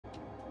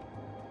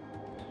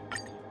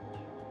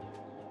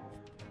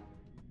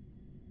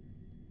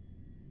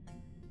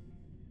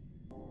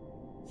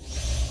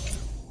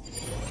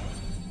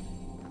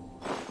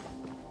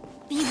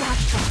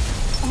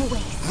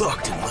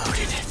Locked and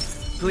loaded.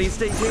 Please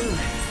stay tuned.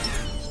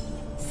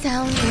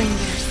 Sound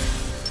lingers.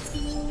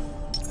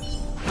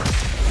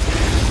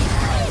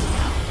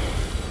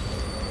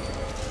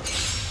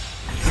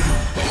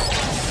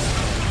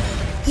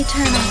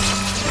 Eternal.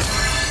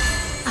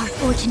 Our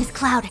fortune is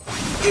clouded.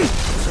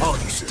 All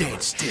you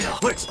stand still.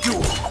 Let's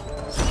duel.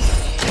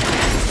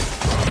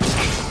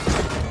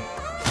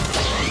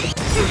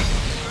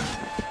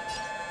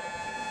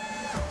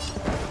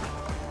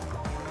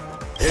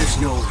 There's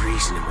no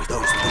reasoning with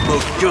those with the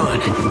MoC gun.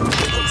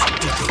 Those who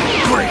dig the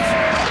grave.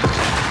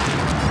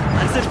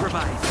 Let's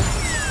improvise.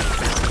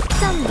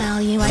 Some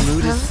value, I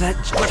Mood is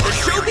suppose. set. Let the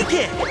show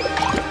begin.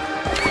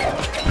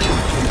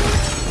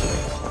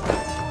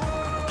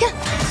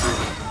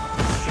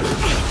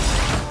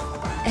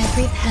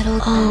 Every petal,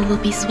 all will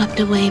be swept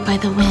away by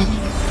the wind.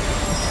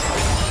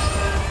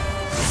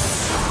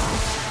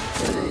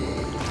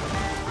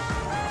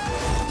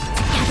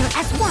 Together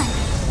as one.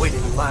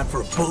 Waiting in line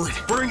for a bullet.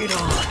 Bring it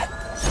on.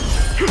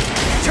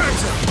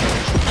 Time's up.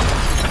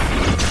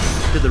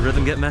 Did the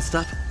rhythm get messed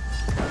up?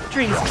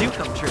 Dreams do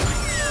come true.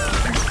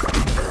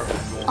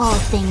 All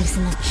things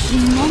in the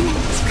human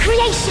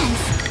creations.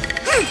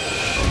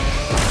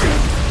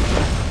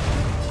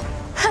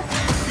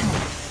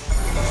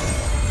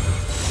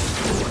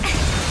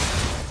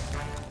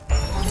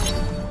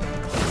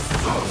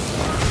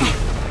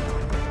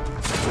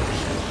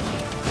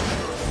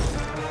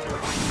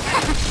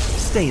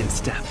 Stay in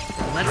step.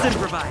 Let's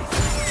improvise.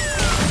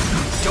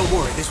 Don't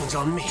worry, this one's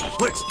on me.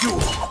 Let's duel.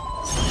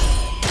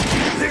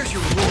 There's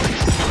your reward.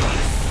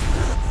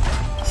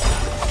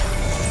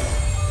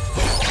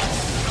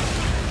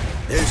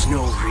 There's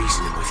no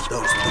reasoning with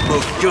those with the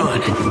MoC gun.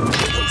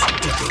 Those who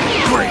dig the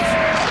grave.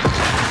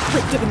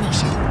 Quick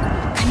divination.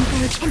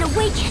 Converge and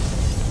awaken.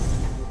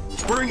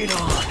 Bring it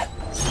on.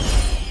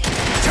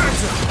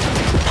 Time's up.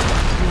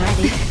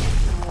 Ready?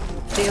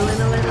 Feeling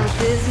a little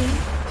dizzy?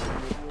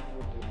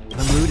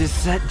 The mood is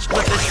set.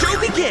 Let the show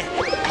begin.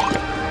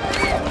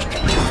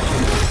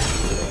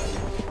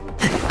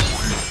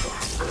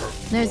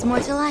 There's more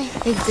to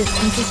life.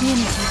 Existence is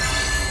unity.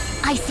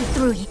 I see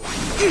through you.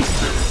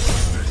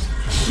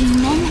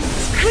 Human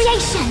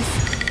creations.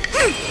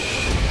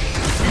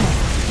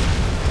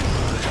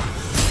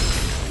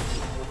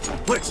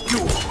 Let's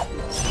duel.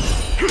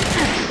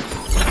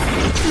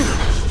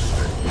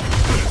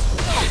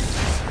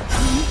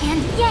 Yin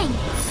and yang.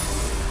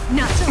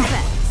 Not so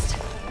fast.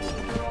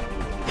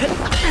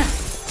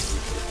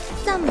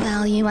 Some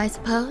value, I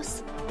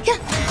suppose.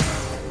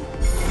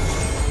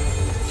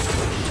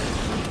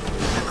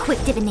 A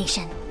quick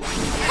divination.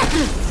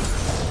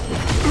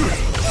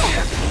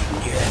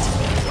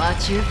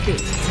 Watch your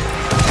feet.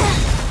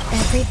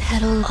 Every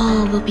petal,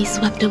 all will be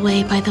swept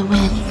away by the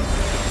wind.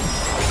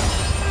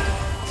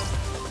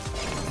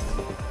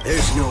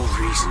 There's no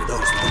reason those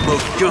with the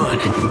MoC gun.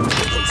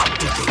 Those who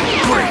dig the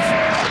grave.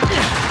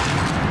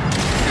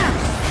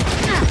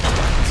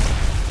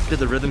 Did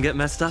the rhythm get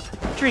messed up?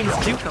 Dreams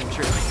do come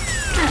true.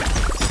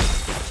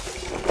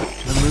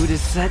 The mood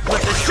is set.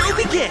 Let the show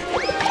begin.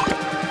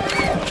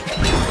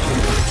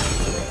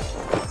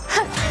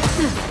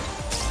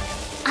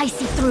 I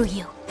see through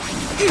you.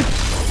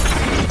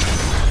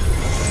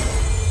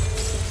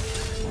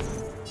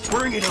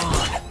 Bring it on.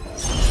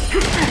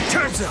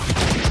 Time's up.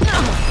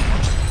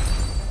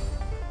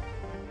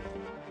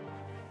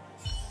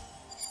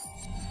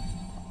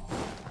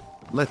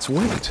 Let's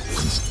wait.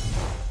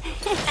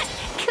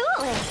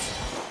 Cool it.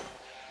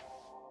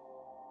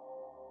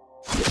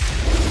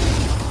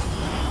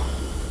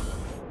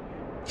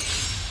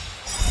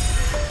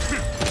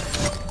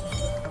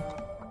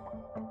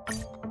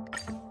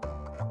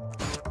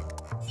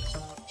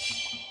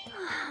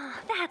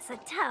 That's a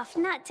tough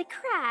nut to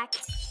crack.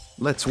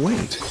 Let's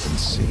wait and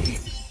see.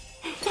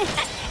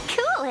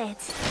 Cool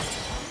it.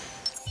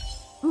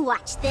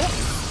 Watch this.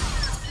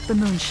 The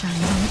moon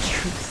shines on the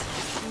truth.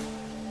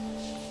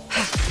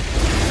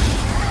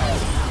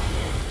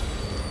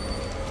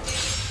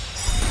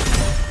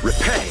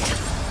 Repay.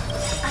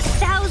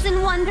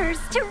 1,000 wonders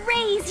to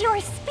raise your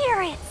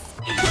spirits.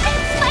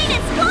 Fight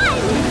as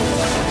one!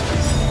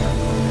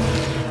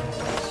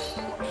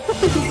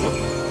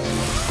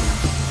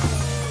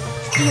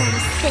 Feeling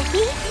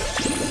spiffy?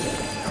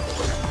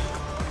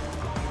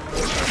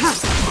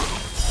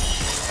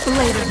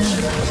 Later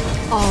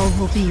moonlight, all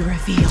will be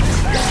revealed.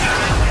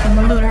 In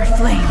the lunar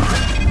flame.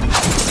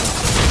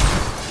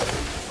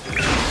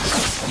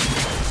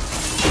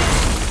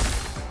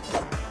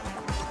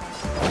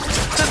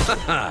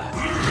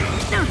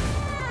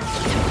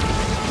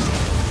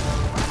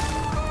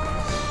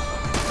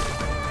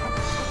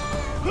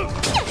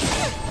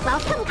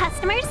 Welcome,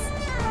 customers.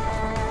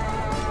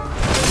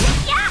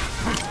 Yeah!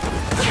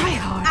 Try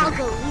harder. I'll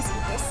go easy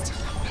this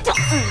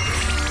time.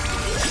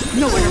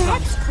 Nowhere to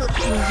run.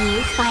 Can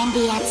you find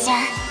the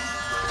answer?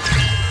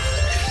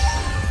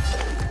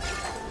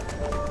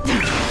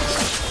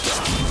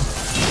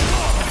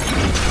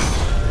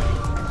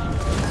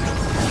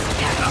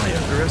 I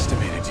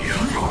underestimated you.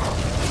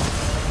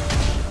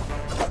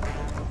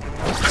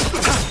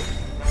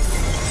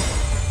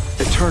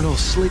 Eternal Eternal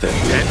sleep. The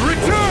dead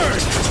return!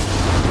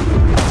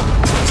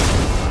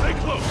 Stay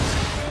close.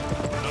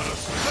 Not a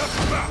step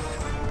back.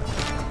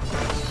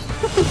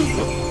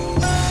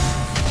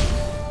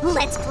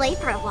 Let's play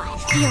for a while.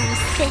 Feeling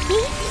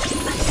spiffy?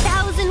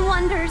 1,000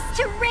 wonders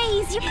to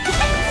raise you.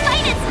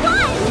 Fight as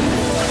one!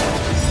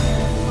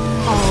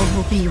 All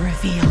will be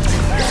revealed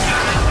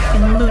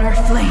in lunar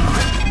flame.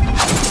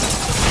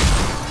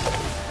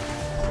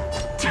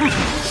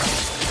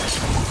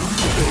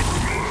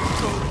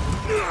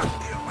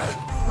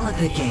 Let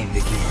the game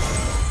begin.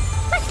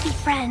 Let's be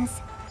friends.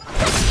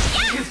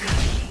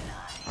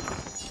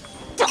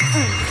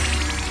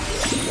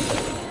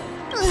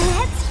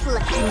 Let's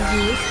flip. Can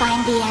you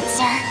find the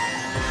answer?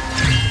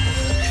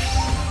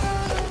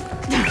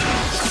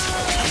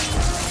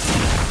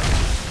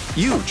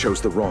 You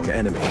chose the wrong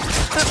enemy.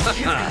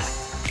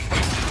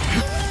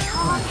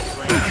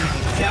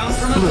 Down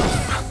from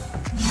above.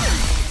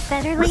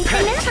 Better late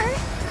than never.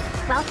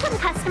 Welcome,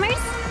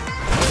 customers.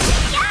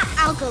 Yeah,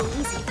 I'll go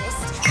easy this.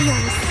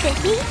 Feeling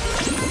spiffy?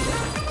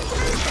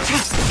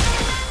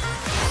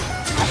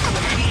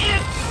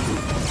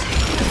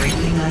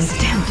 Everything I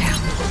Stand down.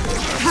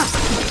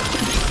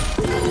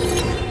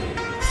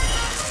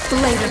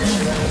 Blade of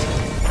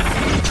moonlight.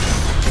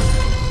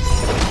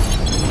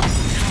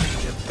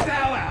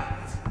 bow out.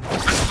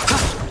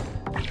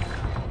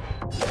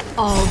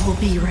 All will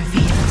be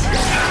revealed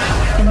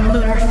in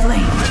lunar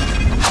flame.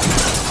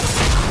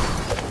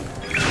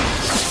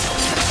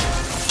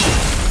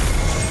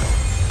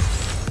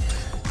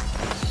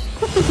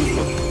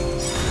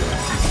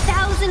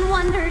 1,000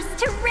 wonders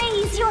to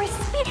raise your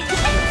spirit.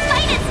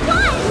 Fight as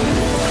one!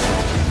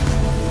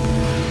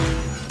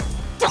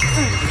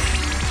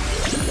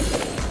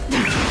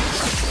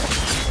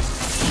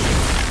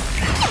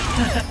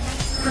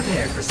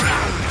 Prepare for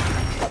something.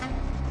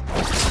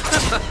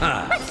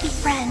 Let's be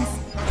friends.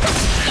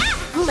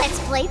 Let's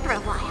play for a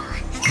while.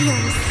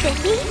 Feeling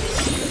spiffy?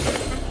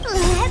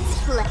 Let's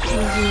flip. Can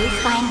you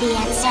find the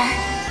answer?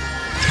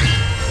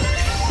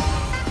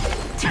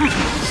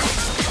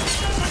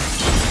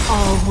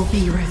 All will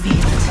be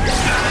revealed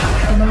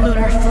in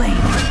lunar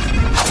flame.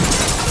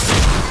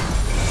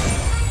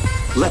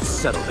 Let's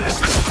settle this.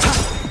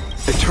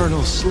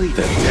 Eternal sleep.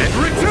 The dead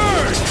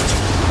return!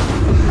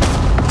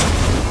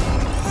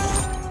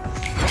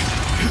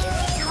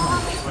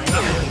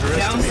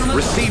 Down from above.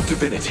 Receive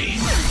divinity.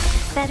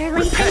 Better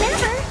late than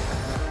never.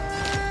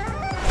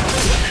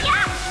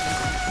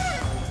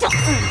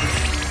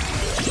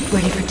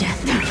 Ready for death.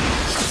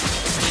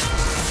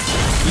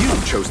 You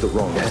chose the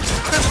wrong enemy.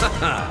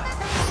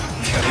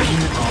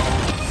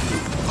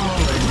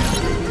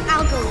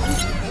 I'll go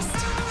easy this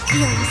time.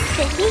 Feeling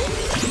spiffy?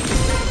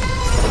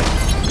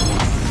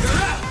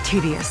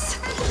 Tedious.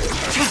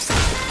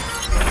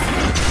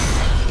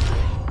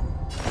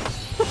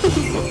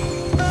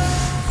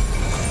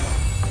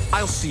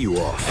 I'll see you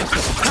off.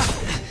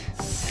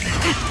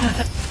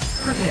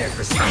 Prepare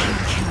for something.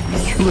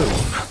 Bloom.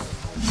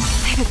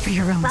 Save it for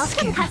your own Welcome,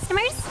 skin.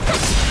 customers.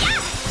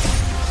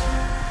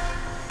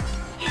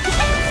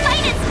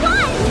 Fight as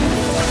one!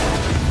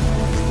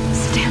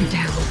 Stand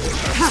down.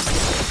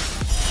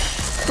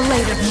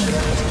 Blade of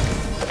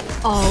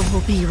moonlight. All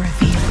will be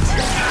revealed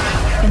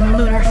in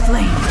lunar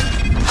flame.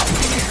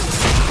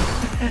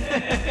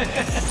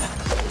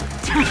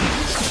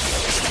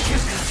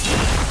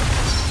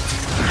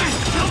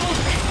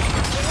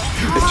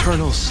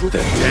 Eternal sleep. The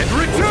dead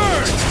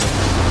return!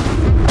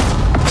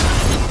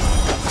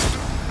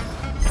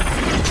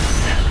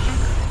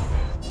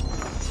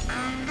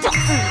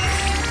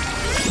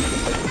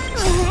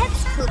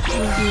 Let's flip.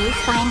 Can you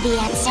find the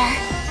answer?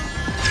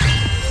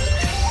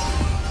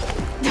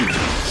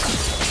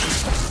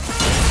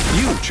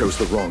 You chose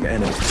the wrong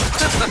enemy.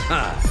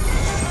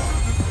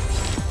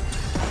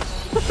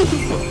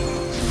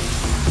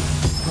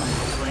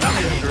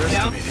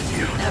 Underestimated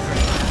you.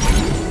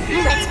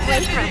 Let's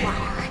play for a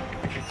while.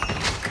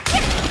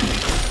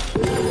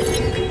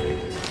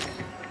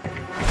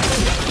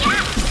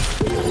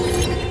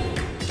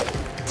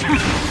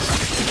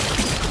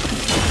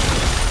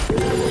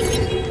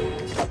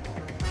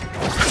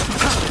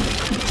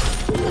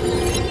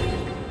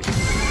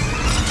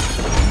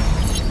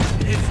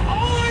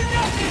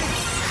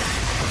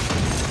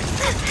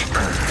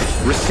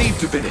 Receive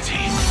divinity.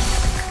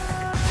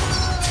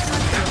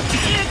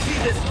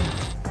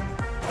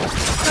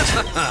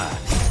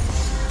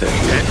 The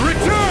dead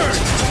return!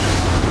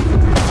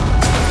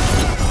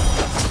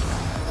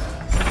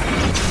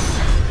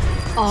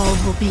 All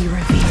will be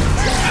revealed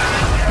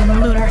in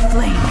lunar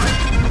flame.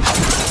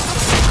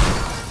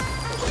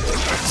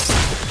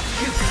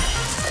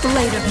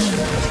 Blade of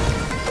moonlight.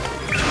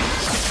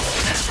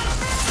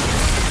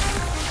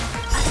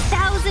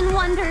 1,000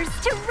 wonders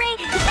to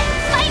raise.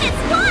 Fight as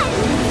one!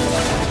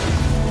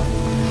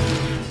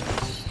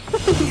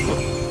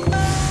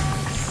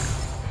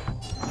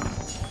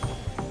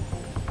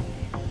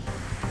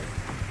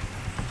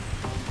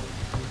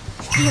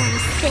 Feeling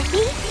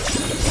spiffy?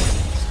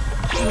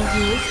 Can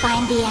you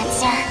find the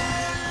answer?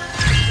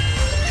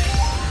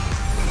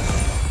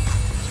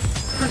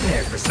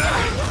 Prepare for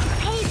something.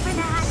 Pay for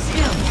that!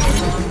 Still,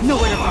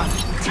 nowhere to run.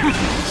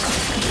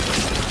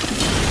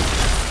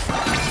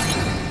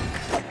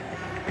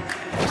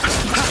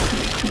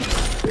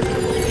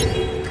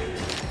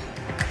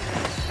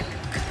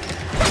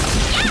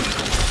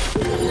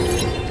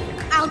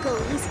 I'll go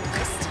easy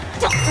first.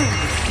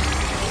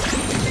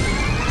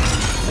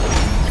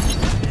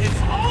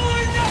 It's all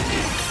or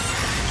nothing!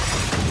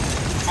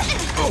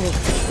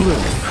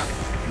 Bloom.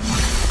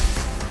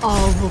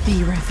 All will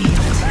be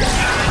revealed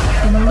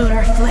in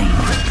lunar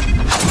flame.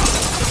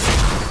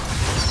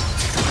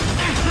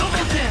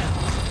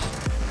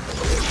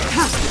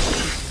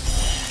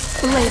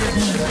 Blade of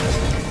moonlight.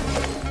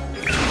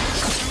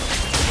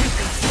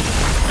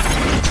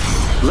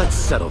 Let's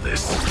settle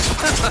this.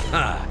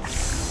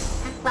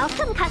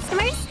 Welcome,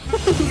 customers.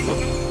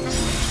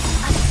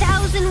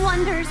 1,000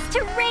 wonders to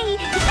raid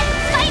and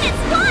fight as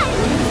one!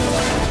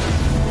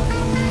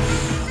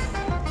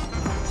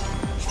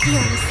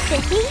 Feeling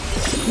spiffy?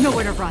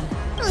 Nowhere to run.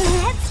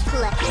 Let's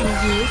play.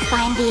 Can you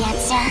find the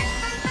answer?